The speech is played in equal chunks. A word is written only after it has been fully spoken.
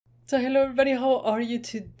So hello everybody, how are you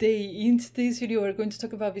today? In today's video we're going to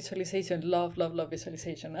talk about visualization. Love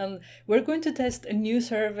visualization. And we're going to test a new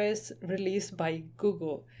service released by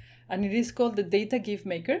Google. And it is called the Data Gif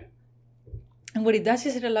Maker. And what it does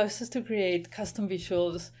is it allows us to create custom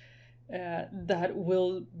visuals that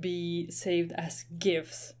will be saved as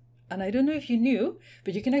GIFs. And I don't know if you knew,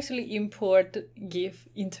 but you can actually import GIF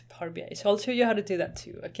into Power BI. So I'll show you how to do that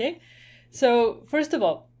too, okay? So first of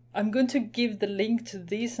all, I'm going to give the link to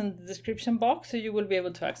this in the description box so you will be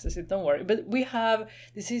able to access it, don't worry. But we have,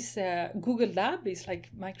 this is Google Lab, it's like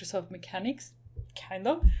Microsoft Mechanics, kind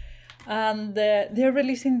of. And they're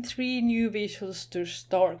releasing 3 new visuals to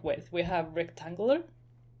start with. We have rectangular.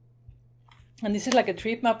 And this is like a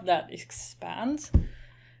tree map that expands.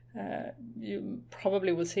 You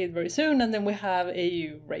probably will see it very soon. And then we have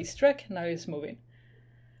a racetrack, now it's moving.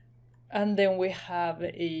 And then we have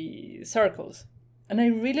a circles. And I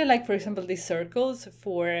really like, for example, these circles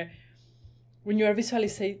for when you are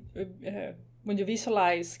when you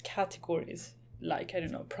visualize categories, like, I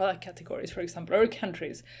don't know, product categories, for example, or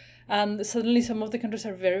countries. And suddenly some of the countries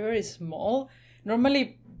are very, very small.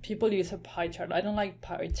 Normally people use a pie chart. I don't like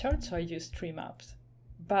pie charts, so I use tree maps.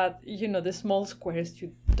 But, you know, the small squares,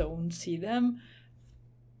 you don't see them.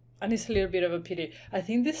 And it's a little bit of a pity. I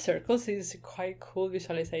think these circles is quite cool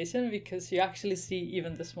visualization because you actually see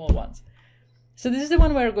even the small ones. So this is the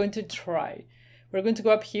one we're going to try. We're going to go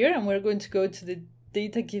up here and we're going to go to the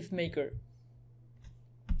Data Gif Maker.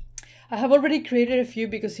 I have already created a few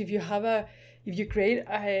because if you create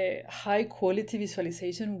a high quality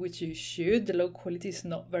visualization, which you should, the low quality is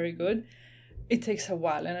not very good, it takes a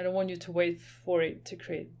while and I don't want you to wait for it to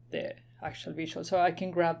create the actual visual. So I can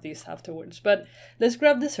grab these afterwards. But let's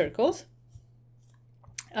grab the circles.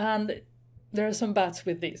 And there are some bats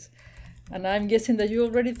with these. And I'm guessing that you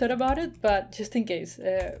already thought about it, but just in case,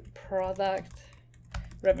 product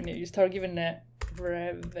revenue, you start giving it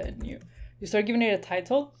revenue. You start giving it a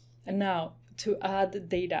title, and now to add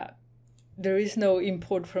data, there is no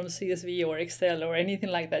import from CSV or Excel or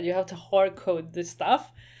anything like that. You have to hard code the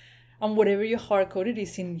stuff, and whatever you hard coded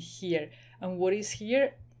is in here. And what is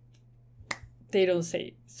here, they don't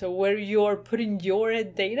say. So where you're putting your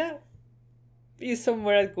data is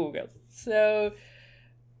somewhere at Google. So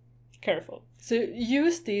careful. So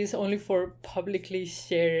use this only for publicly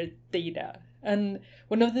shared data. And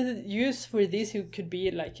one of the use for this, it could be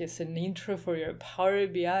like as an intro for your Power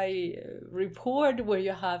BI report where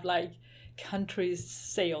you have like countries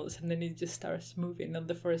sales and then it just starts moving on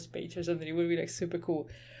the first page or something. It would be like super cool.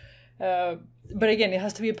 But again, it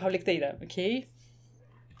has to be public data, okay?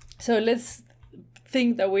 So let's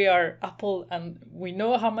think that we are Apple and we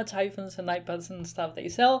know how much iPhones and iPads and stuff they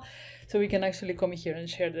sell, so we can actually come here and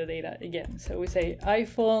share the data again. So we say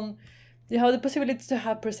iPhone, you have the possibility to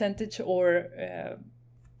have percentage or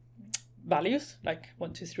values like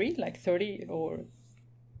 1, 2, 3, like 30 or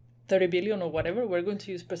 30 billion or whatever. We're going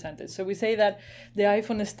to use percentage. So we say that the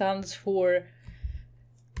iPhone stands for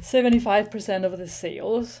 75% of the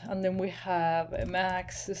sales, and then we have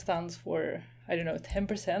Max stands for, I don't know,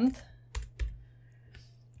 10%.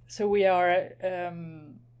 So we are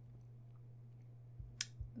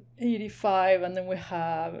 85, and then we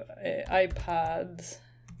have iPads,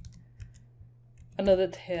 another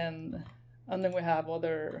 10, and then we have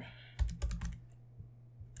other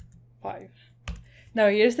 5. Now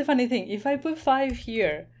here's the funny thing, if I put 5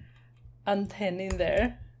 here and 10 in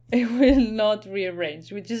there, it will not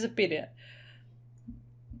rearrange, which is a pity.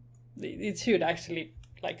 It should actually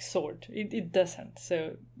like sort, it doesn't,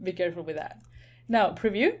 so be careful with that. Now,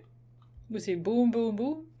 preview, we see boom, boom,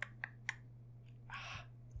 boom.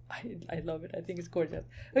 I love it, I think it's gorgeous.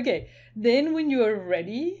 Okay, then when you are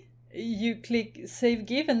ready, you click Save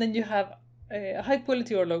GIF and then you have high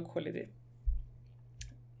quality or low quality.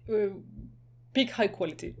 Pick high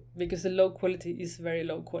quality because the low quality is very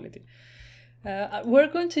low quality.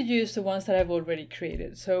 We're going to use the ones that I've already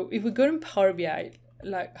created. So if we go in Power BI,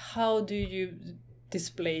 like how do you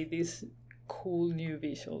display this cool new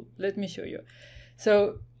visual? Let me show you.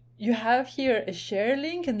 So you have here a share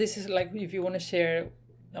link, and this is like if you want to share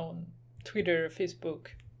on Twitter, Facebook,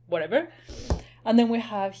 whatever. And then we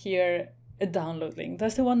have here a download link.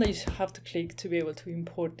 That's the one that you have to click to be able to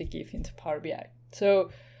import the GIF into Power BI.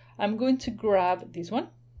 So I'm going to grab this one,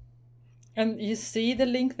 and you see the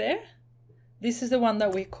link there? This is the one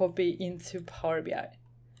that we copy into Power BI.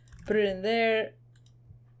 Put it in there.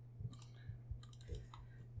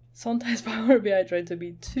 Sometimes Power BI tries to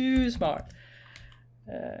be too smart.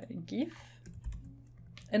 GIF.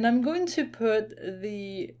 And I'm going to put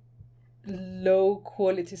the low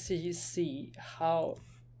quality so you see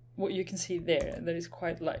what you can see there. That is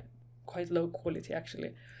quite low quality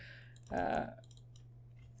actually.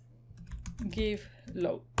 Gif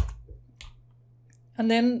load. And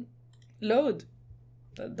then load.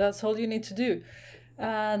 That's all you need to do.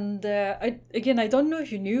 And I don't know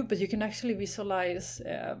if you knew, but you can actually visualize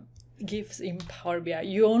GIFs in Power BI.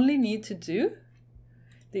 You only need to do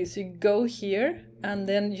this. You go here and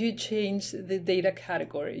then you change the data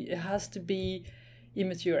category. It has to be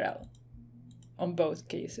image URL on both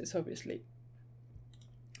cases, obviously.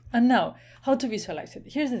 And now, how to visualize it?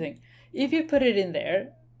 Here's the thing. If you put it in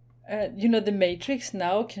there, the matrix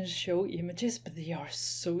now can show images, but they are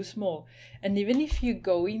so small. And even if you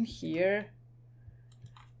go in here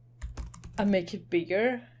and make it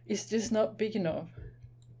bigger, it's just not big enough.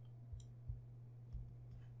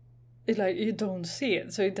 It's like you don't see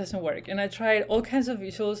it, so it doesn't work. And I tried all kinds of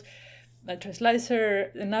visuals. I tried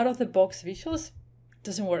slicer and out of the box visuals.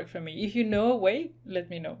 Doesn't work for me. If you know a way, let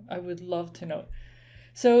me know. I would love to know.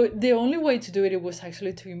 So the only way to do it was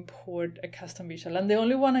actually to import a custom visual. And the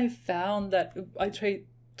only one I found that, I tried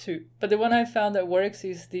two, but the one I found that works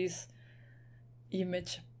is this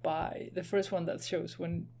image by, the first one that shows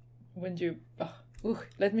when you,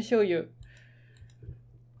 let me show you.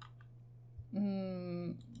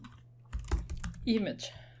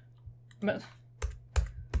 Image.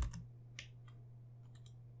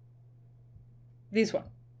 This one.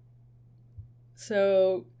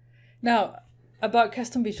 So now, about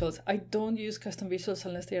custom visuals, I don't use custom visuals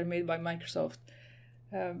unless they are made by Microsoft.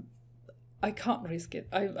 I can't risk it.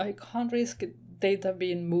 I can't risk data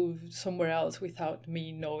being moved somewhere else without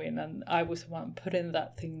me knowing, and I was the one putting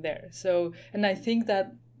that thing there. So, and I think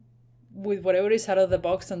that with whatever is out of the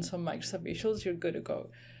box and some Microsoft visuals, you're good to go.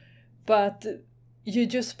 But you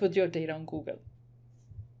just put your data on Google.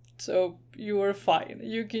 So you are fine.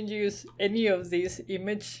 You can use any of these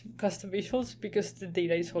image custom visuals because the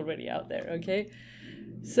data is already out there, okay?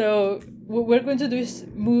 So what we're going to do is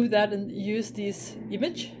move that and use this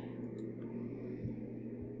image.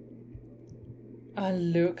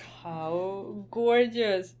 And look how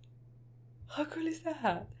gorgeous. How cool is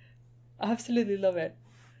that? I absolutely love it.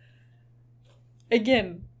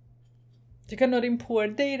 Again, you cannot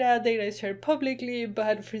import data. Data is shared publicly,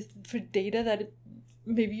 but for data that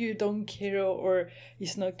maybe you don't care or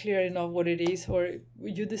it's not clear enough what it is, or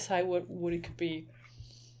you decide what it could be,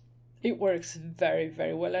 it works very,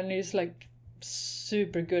 very well. And it's like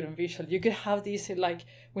super good on visual. You could have these like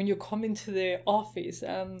when you come into the office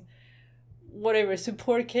and whatever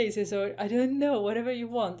support cases, or I don't know, whatever you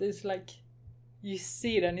want. It's like you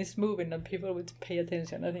see it and it's moving and people would pay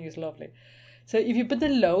attention. I think it's lovely. So if you put the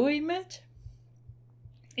low image,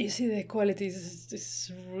 you see the quality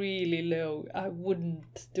is really low. I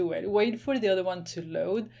wouldn't do it. Wait for the other one to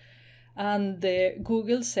load. And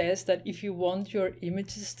Google says that if you want your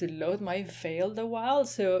images to load, might fail a while.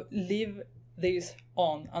 So leave this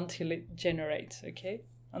on until it generates, okay?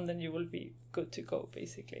 And then you will be good to go,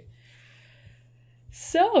 basically.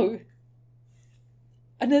 So,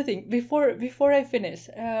 another thing, before I finish,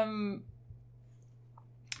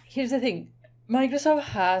 here's the thing. Microsoft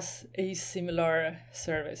has a similar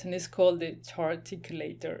service, and it's called the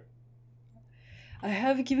Charticulator. I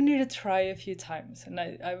have given it a try a few times, and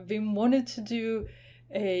I've been wanting to do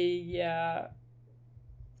a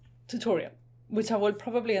tutorial, which I will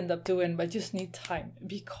probably end up doing, but I just need time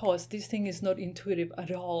because this thing is not intuitive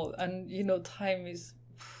at all, and time is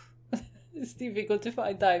it's difficult to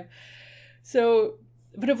find time. So,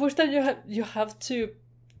 but the first time you have to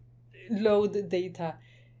load the data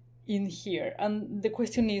in here, and the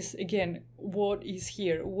question is again, what is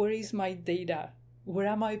here? Where is my data? Where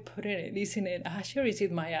am I putting it? Is it in Azure? Is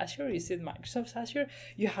it my Azure? Is it Microsoft's Azure?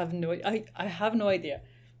 You have no. I have no idea.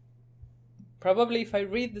 Probably if I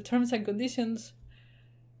read the terms and conditions,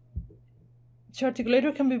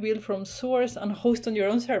 Charticulator can be built from source and host on your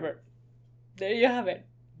own server. There you have it.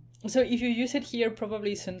 So if you use it here,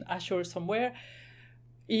 probably it's in Azure somewhere.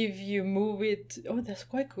 If you move it, that's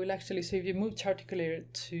quite cool actually. So if you move Charticulator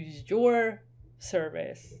to your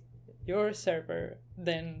service, your server,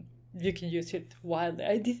 then you can use it wildly.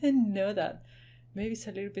 I didn't know that. Maybe it's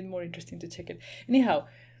a little bit more interesting to check it. Anyhow,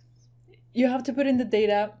 you have to put in the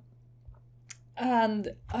data,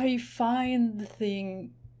 and I find the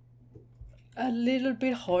thing a little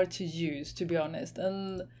bit hard to use, to be honest,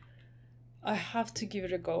 and I have to give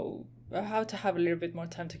it a go. I have to have a little bit more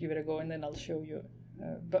time to give it a go, and then I'll show you.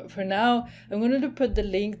 But for now, I'm going to put the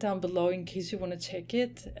link down below in case you want to check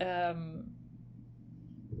it.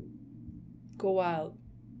 Go wild.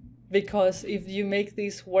 Because if you make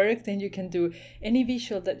this work, then you can do any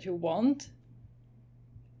visual that you want.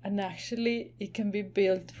 And actually, it can be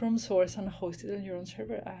built from source and hosted on your own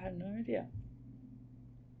server. I had no idea.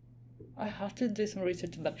 I have to do some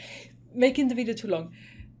research on that. making the video too long.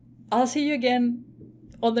 I'll see you again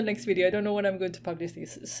on the next video. I don't know when I'm going to publish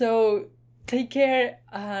this. So take care,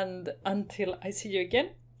 and until I see you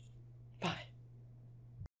again,